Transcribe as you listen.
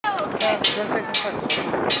Here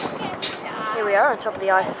we are on top of the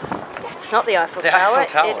Eiffel. It's not the Eiffel Tower.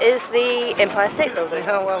 It is the Empire State Building.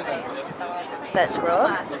 Oh, well done. That's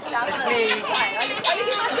Rob. It's me.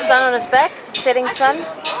 Sun on his back, the setting sun.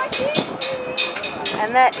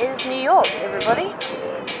 And that is New York, everybody.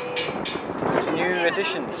 It's new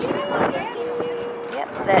additions. Yep,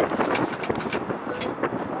 that's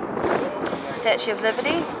Statue of Liberty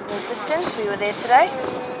in the distance. We were there today.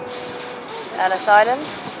 Ellis Island.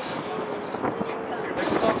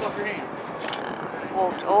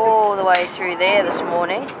 Walked all the way through there this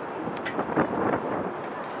morning.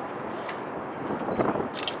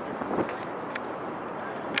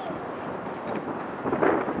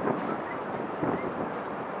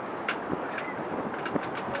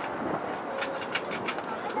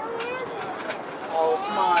 Oh,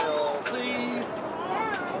 smile, please.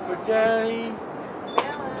 For Daddy.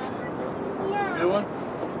 Good one.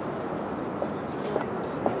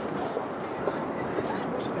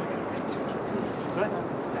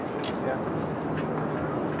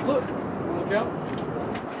 Look, look out.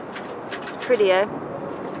 It's pretty, eh?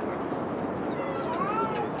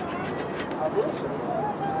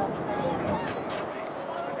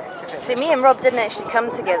 See, me and Rob didn't actually come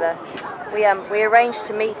together. We arranged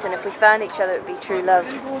to meet, and if we found each other, it would be true love.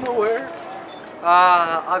 Are you going nowhere?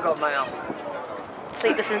 I got mail.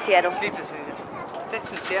 Sleepless in Seattle. Sleepless in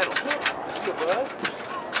That's in Seattle. Good bud.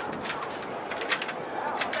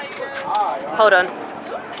 Hold on.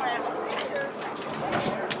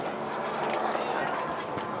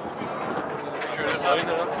 Sure,